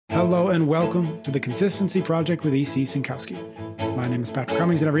Hello and welcome to the Consistency Project with EC Sinkowski. My name is Patrick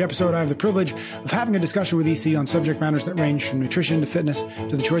Cummings. In every episode, I have the privilege of having a discussion with EC on subject matters that range from nutrition to fitness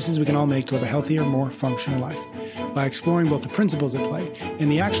to the choices we can all make to live a healthier, more functional life. By exploring both the principles at play and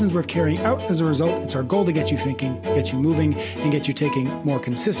the actions worth carrying out as a result, it's our goal to get you thinking, get you moving, and get you taking more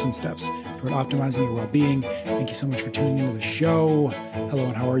consistent steps toward optimizing your well-being. Thank you so much for tuning into the show. Hello,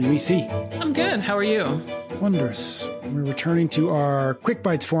 and how are you, EC? I'm good. How are you? Wondrous. We're returning to our Quick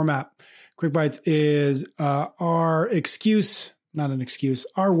Bites format. Quick Bites is our excuse, not an excuse,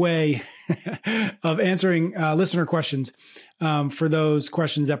 our way of answering listener questions for those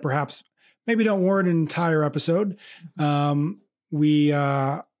questions that perhaps maybe don't warrant an entire episode. We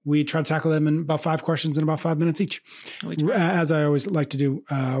try to tackle them in about 5 questions in about 5 minutes each. As I always like to do,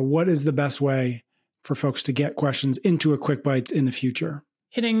 what is the best way for folks to get questions into a Quick Bites in the future?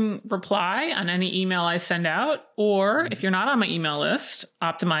 Hitting reply on any email I send out, or if you're not on my email list,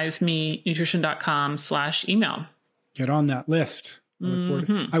 optimizemenutrition.com/email. Get on that list.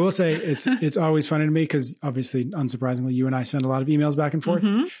 I will say it's always funny to me because obviously, unsurprisingly, you and I send a lot of emails back and forth.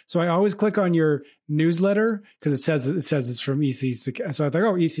 So I always click on your newsletter because it says it's from EC. So I think,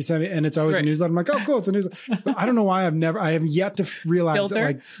 oh, EC sent me, and it's always a newsletter. I'm like, oh, cool, it's a newsletter. But I don't know why I have yet to realize that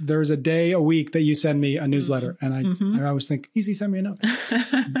like there's a day a week that you send me a newsletter, and I always think EC sent me a note.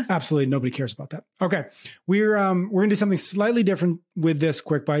 Absolutely, nobody cares about that. Okay, we're gonna do something slightly different with this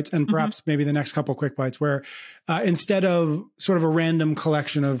Quick Bites, and perhaps maybe the next couple Quick Bites, where instead of sort of a random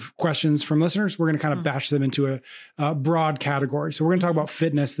collection of questions from listeners, we're going to kind of batch them into a broad category. So we're going to talk about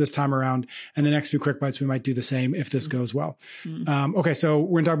fitness this time around, and the next few Quick Bites, we might do the same if this goes well. Okay, so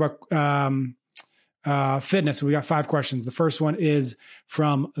we're going to talk about fitness. We got 5 questions. The first one is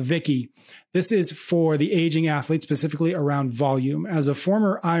from Vicky. This is for the aging athlete, specifically around volume. As a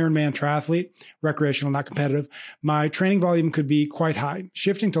former Ironman triathlete, recreational, not competitive, my training volume could be quite high.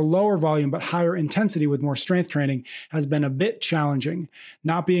 Shifting to lower volume but higher intensity with more strength training has been a bit challenging.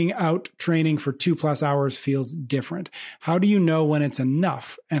 Not being out training for 2+ hours feels different. How do you know when it's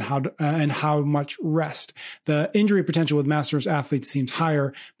enough and how much rest? The injury potential with masters athletes seems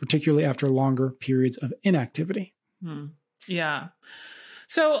higher, particularly after longer periods of inactivity. Yeah.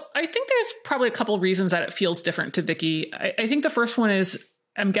 So I think there's probably a couple of reasons that it feels different to Vicky. I think the first one is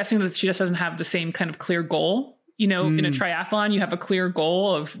I'm guessing that she just doesn't have the same kind of clear goal. You know, in a triathlon, you have a clear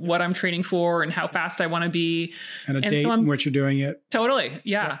goal of what I'm training for and how fast I want to be. And date in which you're doing it. Totally.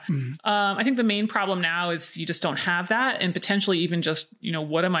 Yeah. I think the main problem now is you just don't have that. And potentially even just,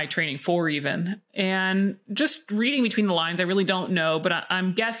 what am I training for even? And just reading between the lines, I really don't know. But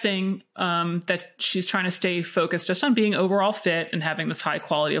I'm guessing that she's trying to stay focused just on being overall fit and having this high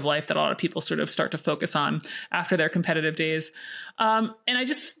quality of life that a lot of people sort of start to focus on after their competitive days. And I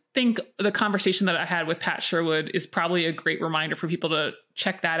just think the conversation that I had with Pat Sherwood is probably a great reminder for people to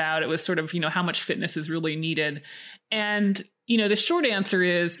check that out. It was sort of, how much fitness is really needed. And, the short answer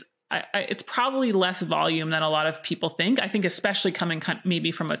is it's probably less volume than a lot of people think. I think especially coming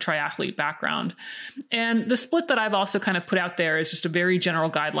maybe from a triathlete background. And the split that I've also kind of put out there is just a very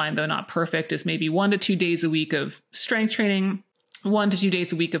general guideline, though not perfect, is maybe 1 to 2 days a week of strength training, 1 to 2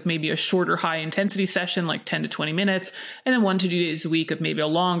 days a week of maybe a shorter high intensity session, like 10 to 20 minutes, and then 1 to 2 days a week of maybe a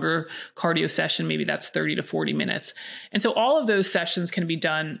longer cardio session, maybe that's 30 to 40 minutes. And so all of those sessions can be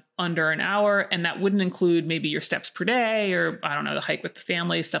done under an hour, and that wouldn't include maybe your steps per day or, I don't know, the hike with the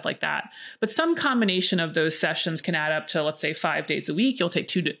family, stuff like that. But some combination of those sessions can add up to, let's say, 5 days a week. You'll take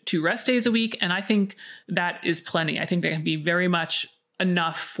two rest days a week. And I think that is plenty. I think that can be very much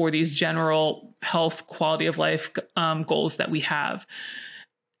enough for these general health, quality of life goals that we have.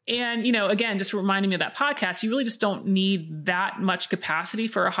 And, again, just reminding me of that podcast, you really just don't need that much capacity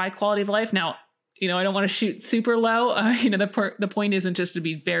for a high quality of life. Now, I don't want to shoot super low. The point isn't just to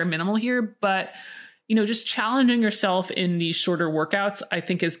be bare minimal here, but, just challenging yourself in these shorter workouts, I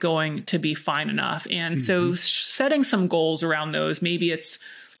think is going to be fine enough. And so setting some goals around those, maybe it's,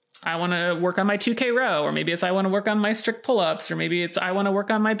 I want to work on my 2K row, or maybe it's I want to work on my strict pull-ups, or maybe it's I want to work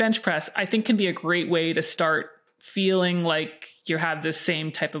on my bench press, I think can be a great way to start feeling like you have the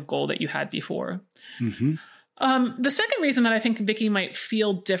same type of goal that you had before. The second reason that I think Vicky might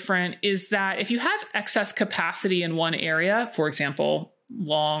feel different is that if you have excess capacity in one area, for example,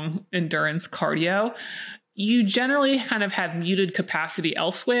 long endurance cardio, you generally kind of have muted capacity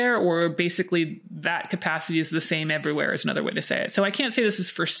elsewhere, or basically that capacity is the same everywhere is another way to say it. So I can't say this is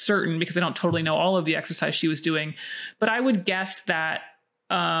for certain because I don't totally know all of the exercise she was doing, but I would guess that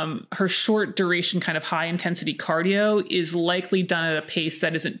her short duration kind of high intensity cardio is likely done at a pace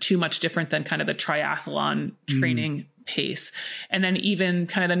that isn't too much different than kind of the triathlon training pace. And then even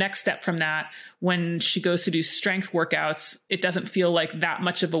kind of the next step from that, when she goes to do strength workouts, it doesn't feel like that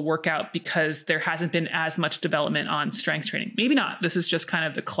much of a workout because there hasn't been as much development on strength training. Maybe not. This is just kind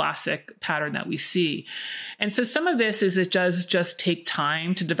of the classic pattern that we see. And so some of this is it does just take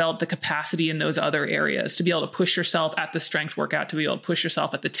time to develop the capacity in those other areas, to be able to push yourself at the strength workout, to be able to push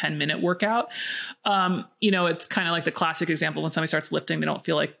yourself at the 10-minute workout. It's kind of like the classic example when somebody starts lifting, they don't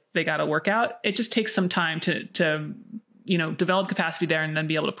feel like they got to work out. It just takes some time to develop capacity there and then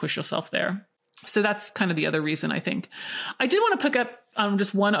be able to push yourself there. So that's kind of the other reason, I think. I did want to pick up on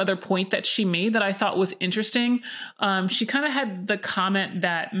just one other point that she made that I thought was interesting. She kind of had the comment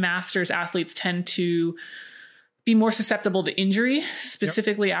that masters athletes tend to be more susceptible to injury,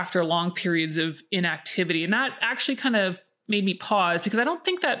 specifically after long periods of inactivity. And that actually kind of made me pause because I don't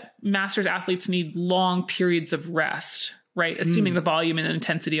think that masters athletes need long periods of rest, right? Assuming the volume and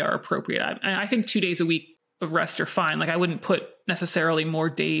intensity are appropriate. I think 2 days a week of rest are fine. Like I wouldn't put necessarily more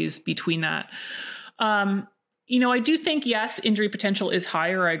days between that. I do think, yes, injury potential is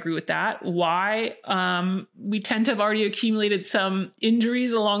higher. I agree with that. Why? We tend to have already accumulated some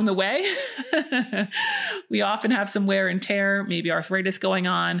injuries along the way. We often have some wear and tear, maybe arthritis going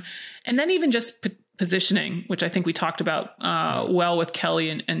on. And then even just positioning, which I think we talked about well with Kelly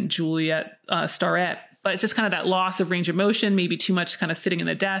and Juliet Starrett. But it's just kind of that loss of range of motion, maybe too much kind of sitting in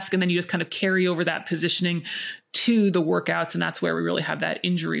the desk. And then you just kind of carry over that positioning to the workouts. And that's where we really have that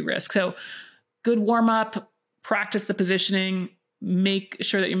injury risk. So good warm up, practice the positioning, make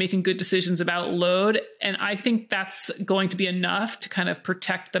sure that you're making good decisions about load. And I think that's going to be enough to kind of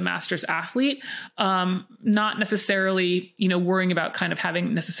protect the masters athlete, not necessarily, worrying about kind of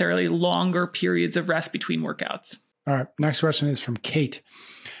having necessarily longer periods of rest between workouts. All right. Next question is from Kate.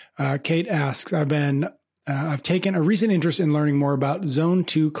 Kate asks, I've taken a recent interest in learning more about zone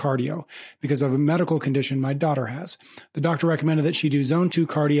 2 cardio because of a medical condition my daughter has. The doctor recommended that she do zone 2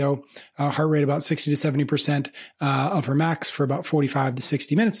 cardio, heart rate about 60 to 70% of her max for about 45 to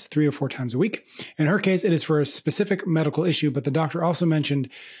 60 minutes, 3 or 4 times a week. In her case, it is for a specific medical issue, but the doctor also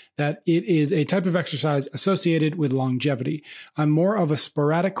mentioned that it is a type of exercise associated with longevity. I'm more of a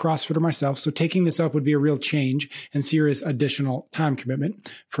sporadic CrossFitter myself, so taking this up would be a real change and serious additional time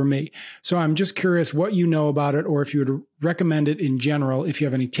commitment for me. So I'm just curious what you know about it, or if you would recommend it in general, if you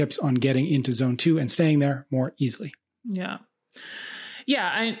have any tips on getting into zone 2 and staying there more easily. Yeah.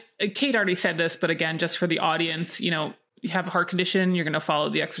 Kate already said this, but again, just for the audience, you have a heart condition, you're going to follow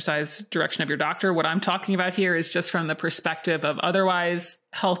the exercise direction of your doctor. What I'm talking about here is just from the perspective of otherwise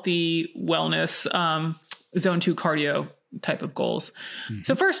healthy wellness, zone 2 cardio type of goals. Mm-hmm.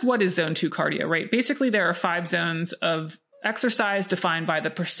 So first, what is zone 2 cardio, right? Basically, there are 5 zones of exercise defined by the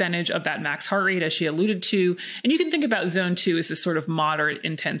percentage of that max heart rate, as she alluded to. And you can think about zone 2 as this sort of moderate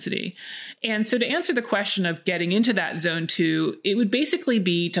intensity. And so to answer the question of getting into that zone 2, it would basically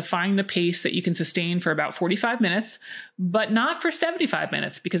be to find the pace that you can sustain for about 45 minutes, but not for 75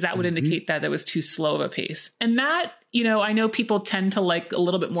 minutes, because that would indicate that it was too slow of a pace. And that, I know people tend to like a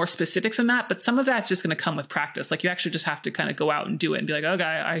little bit more specifics in that, but some of that's just going to come with practice. Like you actually just have to kind of go out and do it and be like, okay,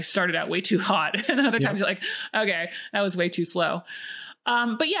 I started out way too hot. And other times you're like, okay, that was way too slow.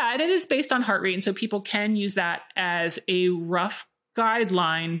 But yeah, and it is based on heart rate. And so people can use that as a rough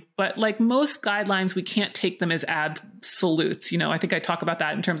guideline, but like most guidelines, we can't take them as absolutes. I think I talk about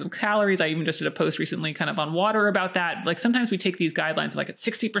that in terms of calories. I even just did a post recently kind of on water about that. Like sometimes we take these guidelines like at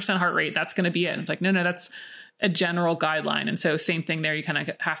 60% heart rate, that's going to be it. And it's like, no, that's a general guideline. And so same thing there, you kind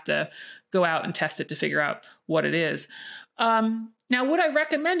of have to go out and test it to figure out what it is. Now, would I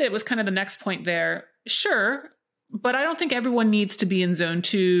recommend it was kind of the next point there. Sure. But I don't think everyone needs to be in zone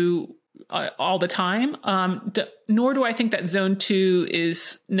 2 all the time. Nor do I think that zone 2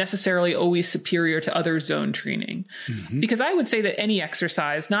 is necessarily always superior to other zone training, because I would say that any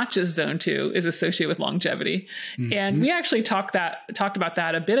exercise, not just zone 2, is associated with longevity. And we actually talked about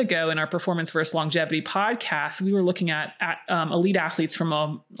that a bit ago in our Performance versus Longevity podcast. We were looking at elite athletes from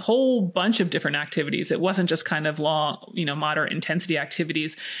a whole bunch of different activities. It wasn't just kind of long, moderate intensity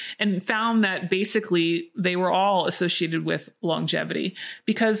activities, and found that basically they were all associated with longevity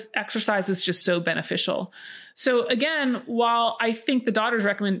because exercise is just so beneficial. So again, while I think the doctor's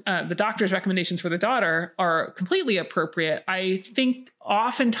recommendations for the daughter are completely appropriate, I think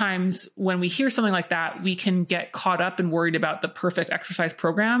oftentimes when we hear something like that, we can get caught up and worried about the perfect exercise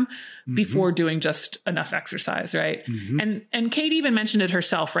program before doing just enough exercise, right? And Kate even mentioned it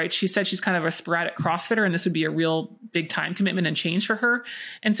herself, right? She said she's kind of a sporadic CrossFitter, and this would be a real big time commitment and change for her.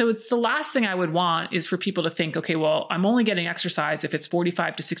 And so it's the last thing I would want is for people to think, okay, well, I'm only getting exercise if it's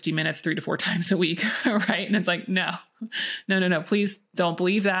 45 to 60 minutes, 3 to 4 times a week, right? And it's like, no, No. Please don't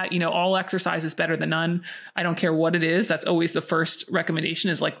believe that. All exercise is better than none. I don't care what it is. That's always the first recommendation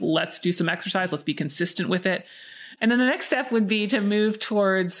is like, let's do some exercise. Let's be consistent with it. And then the next step would be to move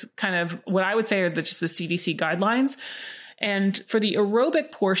towards kind of what I would say are just the CDC guidelines. And for the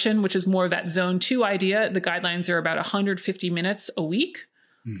aerobic portion, which is more of that zone 2 idea, the guidelines are about 150 minutes a week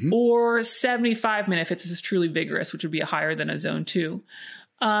or 75 minutes if it's truly vigorous, which would be higher than a zone 2.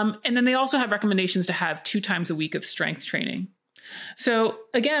 And then they also have recommendations to have 2 times a week of strength training. So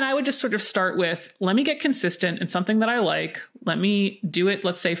again, I would just sort of start with, let me get consistent in something that I like. Let me do it,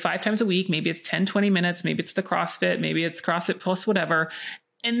 let's say 5 times a week. Maybe it's 10, 20 minutes. Maybe it's the CrossFit. Maybe it's CrossFit plus whatever.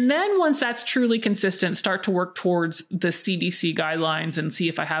 And then once that's truly consistent, start to work towards the CDC guidelines and see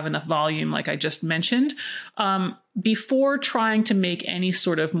if I have enough volume, like I just mentioned, before trying to make any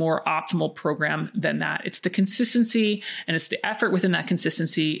sort of more optimal program than that. It's the consistency and it's the effort within that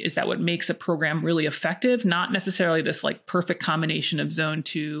consistency is that what makes a program really effective, not necessarily this like perfect combination of zone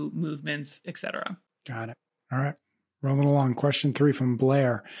 2 movements, et cetera. Got it. All right. Rolling along. Question 3 from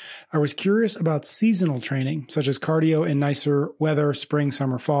Blair. I was curious about seasonal training, such as cardio in nicer weather, spring,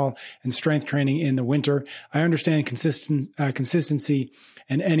 summer, fall, and strength training in the winter. I understand consistency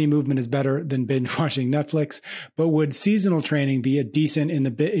and any movement is better than binge watching Netflix, but would seasonal training be a decent in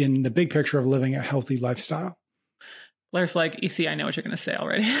the big picture of living a healthy lifestyle? Blair's like, you see, I know what you're going to say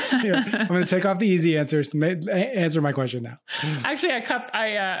already. Yeah, I'm going to take off the easy answers. Answer my question now. Actually,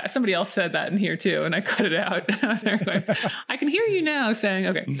 somebody else said that in here too, and I cut it out. I can hear you now saying,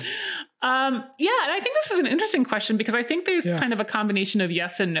 okay. And I think this is an interesting question because I think there's kind of a combination of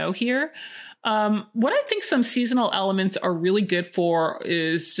yes and no here. What I think some seasonal elements are really good for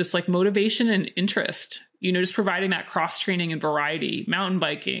is just like motivation and interest. Just providing that cross training and variety, mountain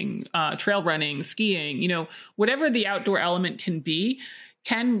biking, trail running, skiing, whatever the outdoor element can be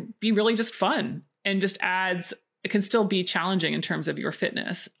really just fun and just it can still be challenging in terms of your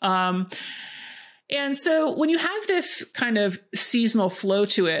fitness. And so when you have this kind of seasonal flow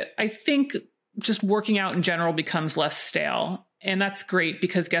to it, I think just working out in general becomes less stale. And that's great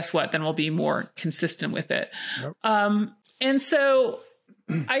because guess what? Then we'll be more consistent with it. Yep. And so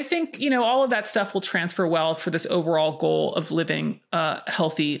I think, all of that stuff will transfer well for this overall goal of living a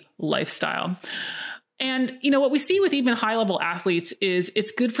healthy lifestyle. And, what we see with even high level athletes is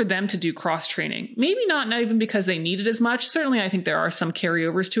it's good for them to do cross training. Maybe not even because they need it as much. Certainly, I think there are some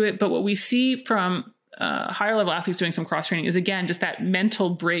carryovers to it. But what we see from higher level athletes doing some cross training is, again, just that mental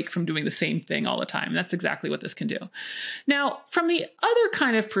break from doing the same thing all the time. That's exactly what this can do. Now, from the other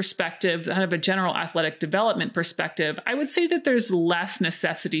kind of perspective, kind of a general athletic development perspective, I would say that there's less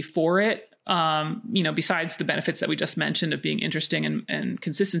necessity for it. Besides the benefits that we just mentioned of being interesting and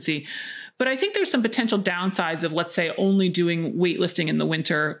consistency. But I think there's some potential downsides of, let's say, only doing weightlifting in the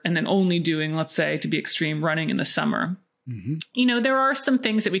winter and then only doing, let's say, to be extreme, running in the summer. Mm-hmm. There are some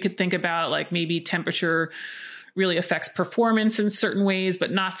things that we could think about, like maybe temperature really affects performance in certain ways,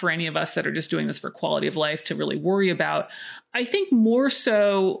 but not for any of us that are just doing this for quality of life to really worry about. I think more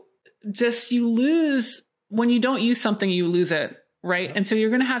so just when you don't use something, you lose it. Right. And so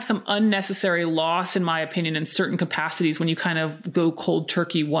you're going to have some unnecessary loss, in my opinion, in certain capacities when you kind of go cold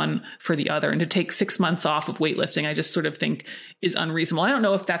turkey one for the other. And to take 6 months off of weightlifting, I just sort of think is unreasonable. I don't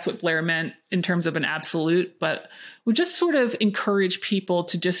know if that's what Blair meant in terms of an absolute, but we just sort of encourage people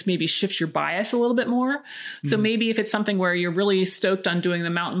to just maybe shift your bias a little bit more. Mm-hmm. So maybe if it's something where you're really stoked on doing the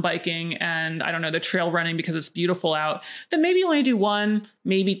mountain biking and I don't know, the trail running because it's beautiful out, then maybe you only do 1,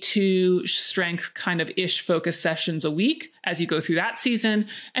 maybe 2 strength kind of ish focus sessions a week as you go through that season.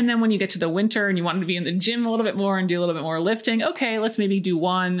 And then when you get to the winter and you want to be in the gym a little bit more and do a little bit more lifting, okay, let's maybe do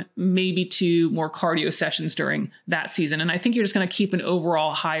 1, maybe 2 more cardio sessions during that season. And I think you're just going to keep an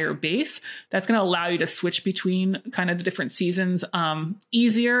overall higher base. That's going to allow you to switch between kind of the different seasons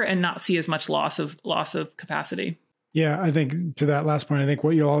easier and not see as much loss of capacity. Yeah, I think to that last point, I think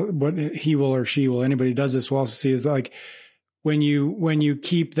what he will or she will, anybody who does this will also see is like when you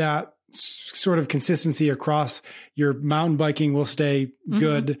keep that sort of consistency across, your mountain biking will stay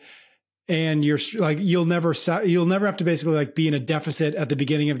good. Mm-hmm. And you're like, you'll never have to basically like be in a deficit at the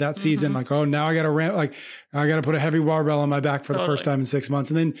beginning of that season. Mm-hmm. Like, oh, now I got to put a heavy barbell on my back for the first time in 6 months.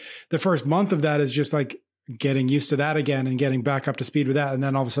 And then the first month of that is just like getting used to that again and getting back up to speed with that. And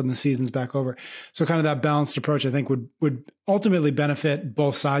then all of a sudden the season's back over. So kind of that balanced approach, I think would ultimately benefit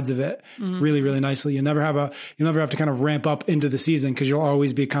both sides of it really, really nicely. You'll never have to kind of ramp up into the season because you'll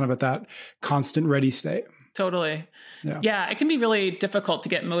always be kind of at that constant ready state. Totally. Yeah. It can be really difficult to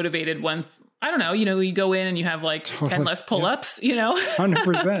get motivated when, I don't know, you go in and you have like 10 less pull-ups,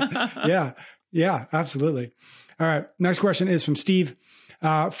 100%. Yeah, absolutely. All right. Next question is from Steve.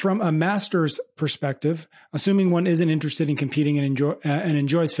 From a master's perspective, assuming one isn't interested in competing and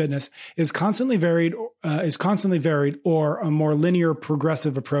enjoys fitness, is constantly varied or a more linear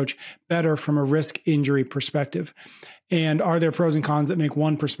progressive approach better from a risk injury perspective? And are there pros and cons that make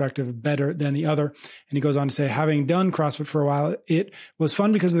one perspective better than the other? And he goes on to say, having done CrossFit for a while, it was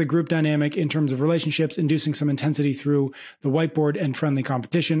fun because of the group dynamic in terms of relationships, inducing some intensity through the whiteboard and friendly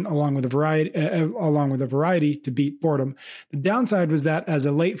competition, along with a variety to beat boredom. The downside was that as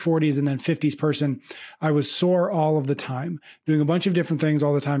a late 40s and then 50s person, I was sore all of the time, doing a bunch of different things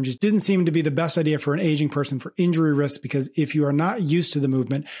all the time. Just didn't seem to be the best idea for an aging person for injury risk, because if you are not used to the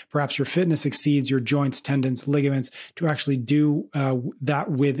movement, perhaps your fitness exceeds your joints, tendons, ligaments to actually do that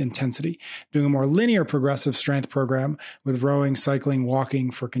with intensity. Doing a more linear progressive strength program with rowing, cycling,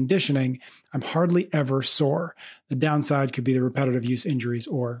 walking for conditioning, I'm hardly ever sore. The downside could be the repetitive use injuries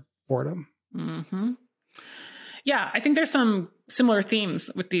or boredom. Mm-hmm. Yeah, I think there's some similar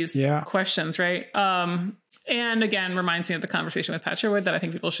themes with these questions, right? And again, reminds me of the conversation with Pat Sherwood that I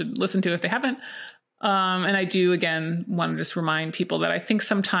think people should listen to if they haven't. And I do, again, want to just remind people that I think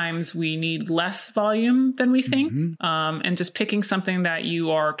sometimes we need less volume than we think. And just picking something that you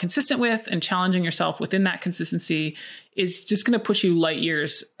are consistent with and challenging yourself within that consistency is just going to push you light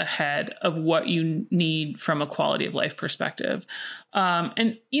years ahead of what you need from a quality of life perspective.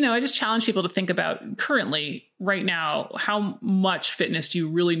 And, I just challenge people to think about currently, right now, how much fitness do you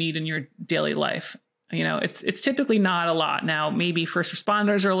really need in your daily life? It's typically not a lot. Now, maybe first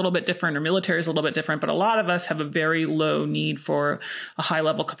responders are a little bit different or military is a little bit different, but a lot of us have a very low need for a high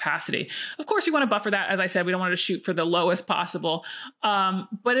level capacity. Of course, we want to buffer that. As I said, we don't want to shoot for the lowest possible,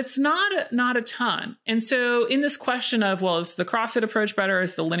 but it's not a ton. And so in this question of, well, is the CrossFit approach better?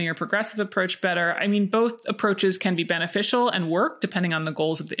 Is the linear progressive approach better? I mean, both approaches can be beneficial and work depending on the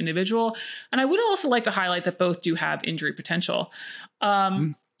goals of the individual. And I would also like to highlight that both do have injury potential.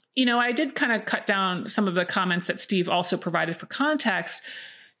 I did kind of cut down some of the comments that Steve also provided for context.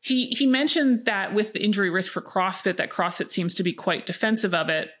 He mentioned that with the injury risk for CrossFit, that CrossFit seems to be quite defensive of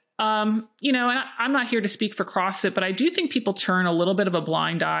it. And I'm not here to speak for CrossFit, but I do think people turn a little bit of a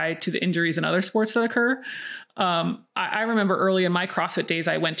blind eye to the injuries in other sports that occur. I remember early in my CrossFit days,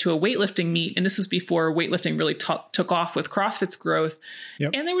 I went to a weightlifting meet, and this was before weightlifting really took off with CrossFit's growth.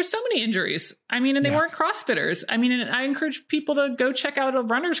 Yep. And there were so many injuries. I mean, and they weren't CrossFitters. I mean, and I encourage people to go check out a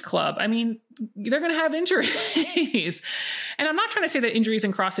runner's club. I mean, they're going to have injuries. And I'm not trying to say that injuries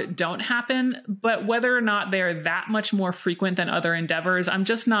in CrossFit don't happen, but whether or not they're that much more frequent than other endeavors, I'm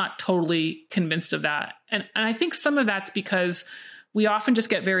just not totally convinced of that. And I think some of that's because we often just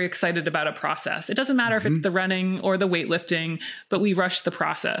get very excited about a process. It doesn't matter if it's the running or the weightlifting, but we rush the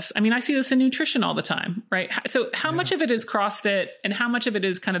process. I mean, I see this in nutrition all the time, right? So how much of it is CrossFit and how much of it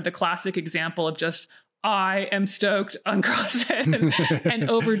is kind of the classic example of just, I am stoked on CrossFit and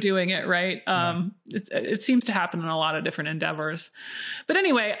overdoing it, right? It seems to happen in a lot of different endeavors. But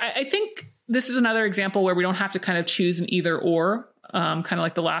anyway, I think this is another example where we don't have to kind of choose an either or, kind of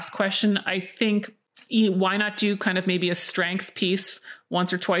like the last question. I think why not do kind of maybe a strength piece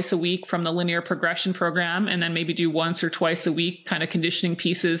once or twice a week from the linear progression program, and then maybe do once or twice a week kind of conditioning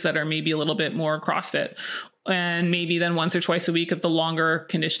pieces that are maybe a little bit more CrossFit, and maybe then once or twice a week of the longer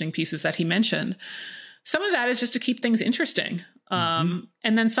conditioning pieces that he mentioned. Some of that is just to keep things interesting. And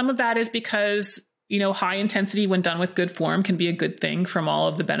then some of that is because, high intensity when done with good form can be a good thing from all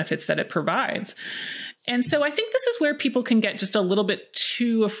of the benefits that it provides. And so I think this is where people can get just a little bit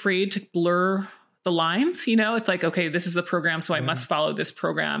too afraid to blur the lines. It's like, okay, this is the program, so I must follow this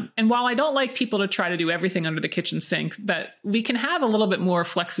program. And while I don't like people to try to do everything under the kitchen sink, that we can have a little bit more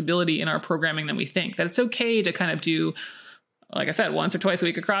flexibility in our programming than we think, that it's okay to kind of do, like I said, once or twice a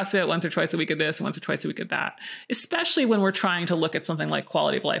week of CrossFit, once or twice a week of this, once or twice a week of that, especially when we're trying to look at something like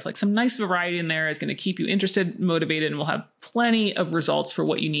quality of life. Like some nice variety in there is going to keep you interested, motivated, and will have plenty of results for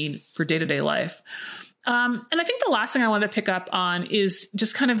what you need for day-to-day life. And I think the last thing I wanted to pick up on is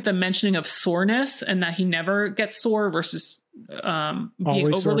just kind of the mentioning of soreness, and that he never gets sore versus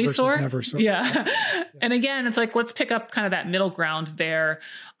being overly sore. Never sore. Yeah. And again, it's like, let's pick up kind of that middle ground there.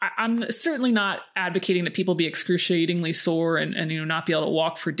 I'm certainly not advocating that people be excruciatingly sore and not be able to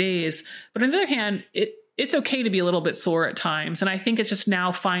walk for days. But on the other hand, it's okay to be a little bit sore at times. And I think it's just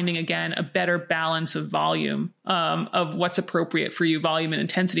now finding, again, a better balance of volume, of what's appropriate for you, volume and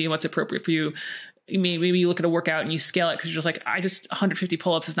intensity, and what's appropriate for you. Maybe you look at a workout and you scale it because you're just like, 150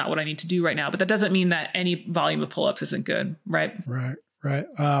 pull-ups is not what I need to do right now. But that doesn't mean that any volume of pull-ups isn't good, right? Right.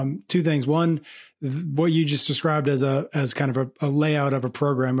 Two things. One, what you just described as kind of a layout of a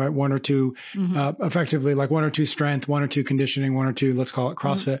program, right? One or two, effectively like one or two strength, one or two conditioning, one or two, let's call it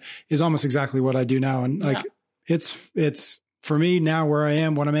CrossFit, is almost exactly what I do now. And like, it's for me now where I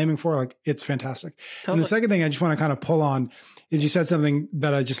am, what I'm aiming for, like it's fantastic. Totally. And the second thing I just want to kind of pull on is you said something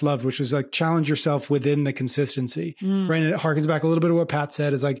that I just loved, which was like challenge yourself within the consistency, right? And it harkens back a little bit to what Pat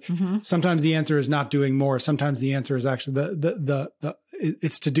said is like, sometimes the answer is not doing more. Sometimes the answer is actually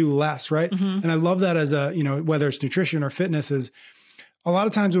it's to do less. Right. And I love that as a, whether it's nutrition or fitness is a lot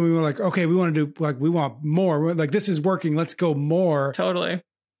of times when we were like, okay, we want to do like, we want more, we're like, this is working. Let's go more. Totally.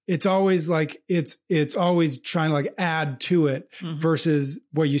 It's always like, it's always trying to like add to it versus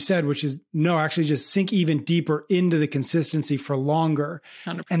what you said, which is no, actually just sink even deeper into the consistency for longer.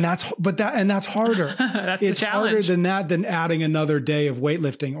 100%. And that's harder. That's it's the challenge. harder than that, than adding another day of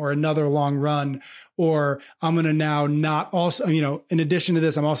weightlifting or another long run, or I'm going to now not also, in addition to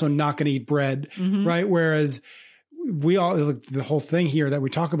this, I'm also not going to eat bread. Right. Whereas we all, the whole thing here that we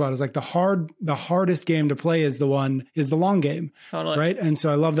talk about is like the hardest game to play is the long game. Totally. Right. And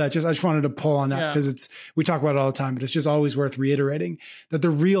so I love that. I just wanted to pull on that because we talk about it all the time, but it's just always worth reiterating that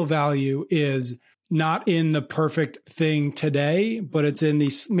the real value is not in the perfect thing today, but it's in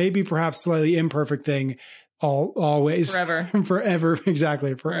the maybe perhaps slightly imperfect thing always. Forever.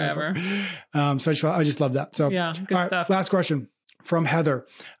 Exactly. Forever. So I just love that. So yeah, good stuff. Last question. From Heather.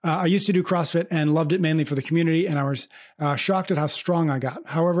 I used to do CrossFit and loved it mainly for the community, and I was shocked at how strong I got.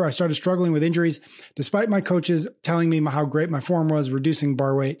 However, I started struggling with injuries despite my coaches telling me how great my form was, reducing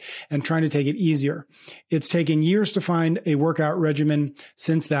bar weight and trying to take it easier. It's taken years to find a workout regimen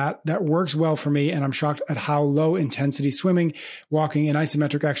since that works well for me, and I'm shocked at how low intensity swimming, walking, and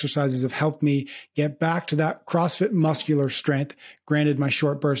isometric exercises have helped me get back to that CrossFit muscular strength. Granted, my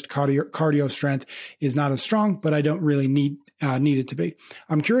short burst cardio strength is not as strong, but I don't really need it to be.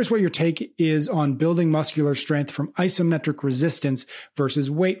 I'm curious what your take is on building muscular strength from isometric resistance versus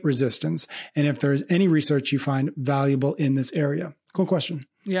weight resistance, and if there's any research you find valuable in this area. Cool question.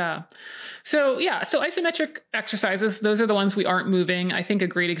 Yeah. So isometric exercises, those are the ones we aren't moving. I think a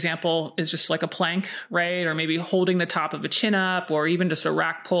great example is just like a plank, right? Or maybe holding the top of a chin up, or even just a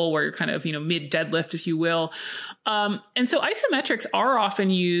rack pull where you're kind of, mid deadlift, if you will. And so isometrics are often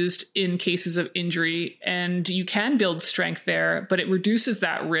used in cases of injury, and you can build strength there, but it reduces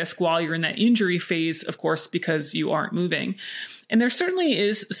that risk while you're in that injury phase, of course, because you aren't moving. And there certainly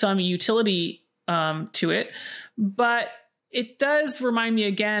is some utility to it, but it does remind me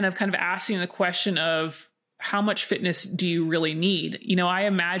again of kind of asking the question of how much fitness do you really need? I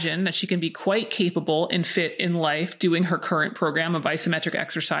imagine that she can be quite capable and fit in life doing her current program of isometric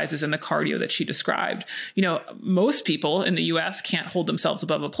exercises and the cardio that she described. Most people in the US can't hold themselves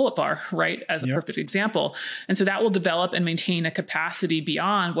above a pull-up bar, right? As a perfect example. And so that will develop and maintain a capacity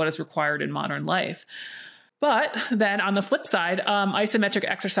beyond what is required in modern life. But then on the flip side, isometric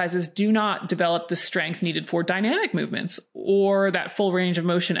exercises do not develop the strength needed for dynamic movements or that full range of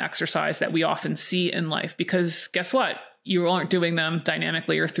motion exercise that we often see in life, because guess what? You aren't doing them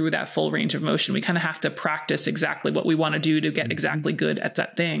dynamically or through that full range of motion. We kind of have to practice exactly what we want to do to get exactly good at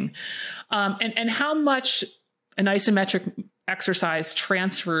that thing. And how much an isometric exercise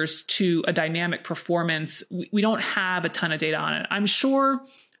transfers to a dynamic performance, we don't have a ton of data on it. I'm sure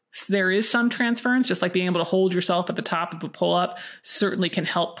there is some transference, just like being able to hold yourself at the top of a pull-up certainly can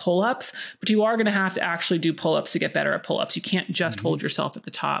help pull-ups, but you are going to have to actually do pull-ups to get better at pull-ups. You can't just hold yourself at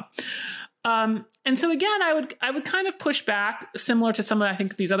the top. And so again, I would kind of push back similar to some of, I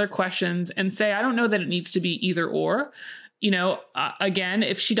think, these other questions and say, I don't know that it needs to be either or. Again,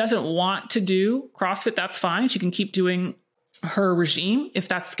 if she doesn't want to do CrossFit, that's fine. She can keep doing her regime if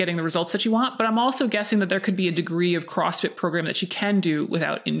that's getting the results that you want. But I'm also guessing that there could be a degree of CrossFit program that you can do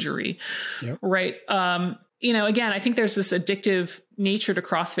without injury. Yep. Right. Again, I think there's this addictive nature to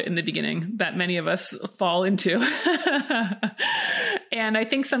CrossFit in the beginning that many of us fall into. And I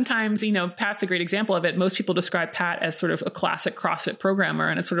think sometimes, Pat's a great example of it. Most people describe Pat as sort of a classic CrossFit programmer.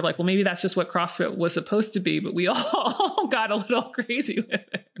 And it's sort of like, well, maybe that's just what CrossFit was supposed to be, but we all got a little crazy with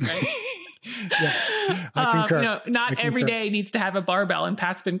it, right? Yeah, I concur. Not every day needs to have a barbell. And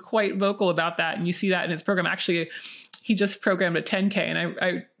Pat's been quite vocal about that. And you see that in his program. Actually, he just programmed a 10K, and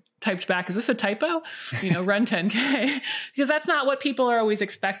I typed back, is this a typo? Run 10K, because that's not what people are always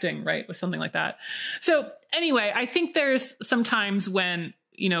expecting, right? With something like that. So anyway, I think there's sometimes when,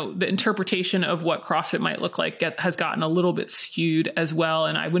 the interpretation of what CrossFit might look like has gotten a little bit skewed as well.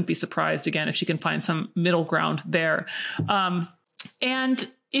 And I wouldn't be surprised, again, if she can find some middle ground there. And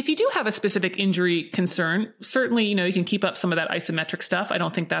if you do have a specific injury concern, certainly, you can keep up some of that isometric stuff. I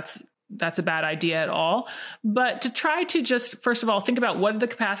don't think that's a bad idea at all. But to try to just, first of all, think about what the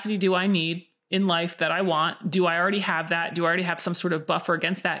capacity do I need in life that I want? Do I already have that? Do I already have some sort of buffer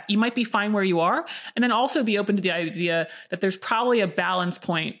against that? You might be fine where you are. And then also be open to the idea that there's probably a balance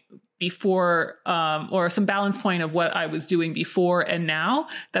point before, or some balance point of what I was doing before and now,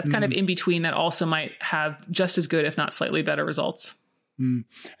 that's kind of in between, that also might have just as good, if not slightly better results. And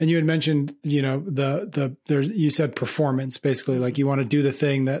you had mentioned, you said performance, basically, like you want to do the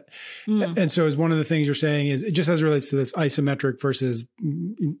thing that, and so is one of the things you're saying is, it just as it relates to this isometric versus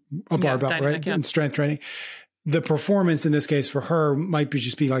a barbell, right? And strength training, the performance in this case for her might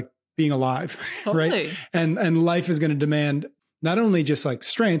just be like being alive, right? And life is going to demand not only just like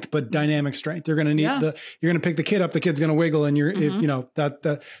strength, but dynamic strength. You're going to need you're going to pick the kid up, the kid's going to wiggle, and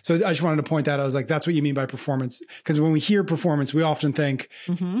so I just wanted to point that out. I was like, that's what you mean by performance. Because when we hear performance, we often think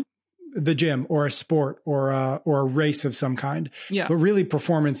the gym or a sport or a race of some kind. Yeah. But really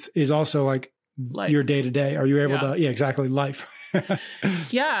performance is also like life. Your day to day. Are you able to, exactly. Life.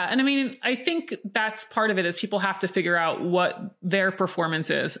 Yeah. And I mean, I think that's part of it, is people have to figure out what their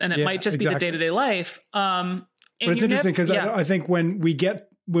performance is. And it might just be the day-to-day life. But it's interesting because I think when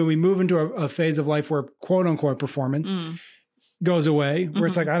we move into a phase of life where quote unquote performance goes away, where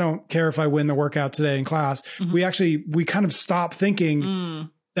it's like, I don't care if I win the workout today in class. We kind of stop thinking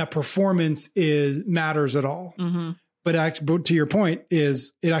that performance matters at all. But to your point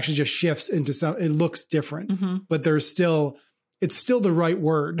is it actually just shifts into it looks different, but it's still the right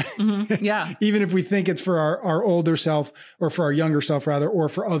word. Yeah. Even if we think it's for our older self or for our younger self rather, or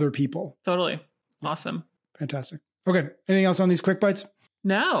for other people. Totally. Awesome. Fantastic. Okay. Anything else on these quick bites?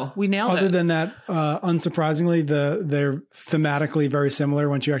 No, we nailed it. Other than that, unsurprisingly, they're thematically very similar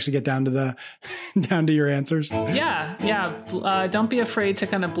once you actually get down to your answers. Yeah. Don't be afraid to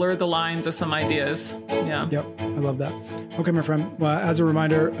kind of blur the lines of some ideas. Yeah. Yep. I love that. Okay, my friend. Well, as a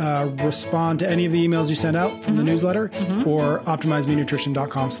reminder, respond to any of the emails you send out from the newsletter or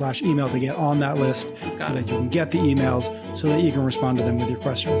optimizemenutrition.com/email to get on that list so that you can get the emails so that you can respond to them with your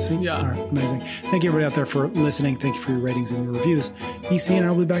questions. See? Yeah. All right. Amazing. Thank you everybody out there for listening. Thank you for your ratings and your reviews. EC and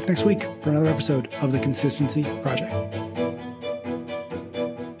I will be back next week for another episode of The Consistency Project.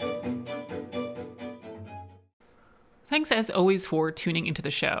 Thanks as always for tuning into the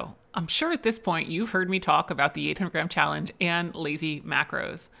show. I'm sure at this point you've heard me talk about the 800-gram challenge and lazy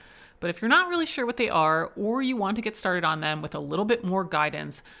macros. But if you're not really sure what they are, or you want to get started on them with a little bit more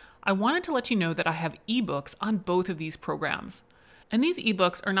guidance, I wanted to let you know that I have ebooks on both of these programs. And these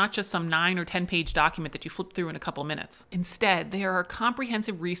ebooks are not just some 9 or 10-page document that you flip through in a couple minutes. Instead, they are a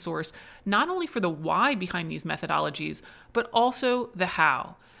comprehensive resource not only for the why behind these methodologies, but also the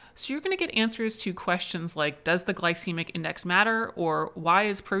how. So you're going to get answers to questions like, does the glycemic index matter? Or why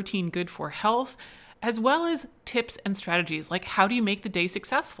is protein good for health? As well as tips and strategies like, how do you make the day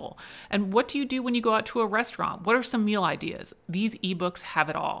successful? And what do you do when you go out to a restaurant? What are some meal ideas? These ebooks have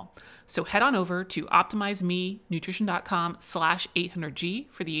it all. So head on over to optimizemenutrition.com/800G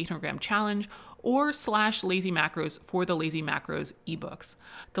for the 800-gram challenge, or /lazy macros for the lazy macros ebooks.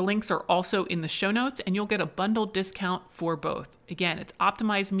 The links are also in the show notes, and you'll get a bundled discount for both. Again, it's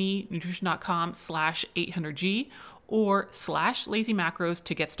optimizemenutrition.com/800G or /lazy macros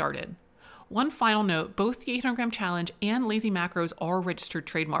to get started. One final note, both the 800-gram challenge and lazy macros are registered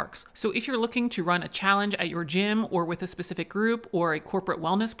trademarks. So if you're looking to run a challenge at your gym or with a specific group or a corporate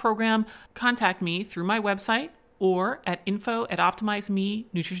wellness program, contact me through my website or at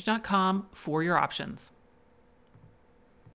info@optimizemenutrition.com for your options.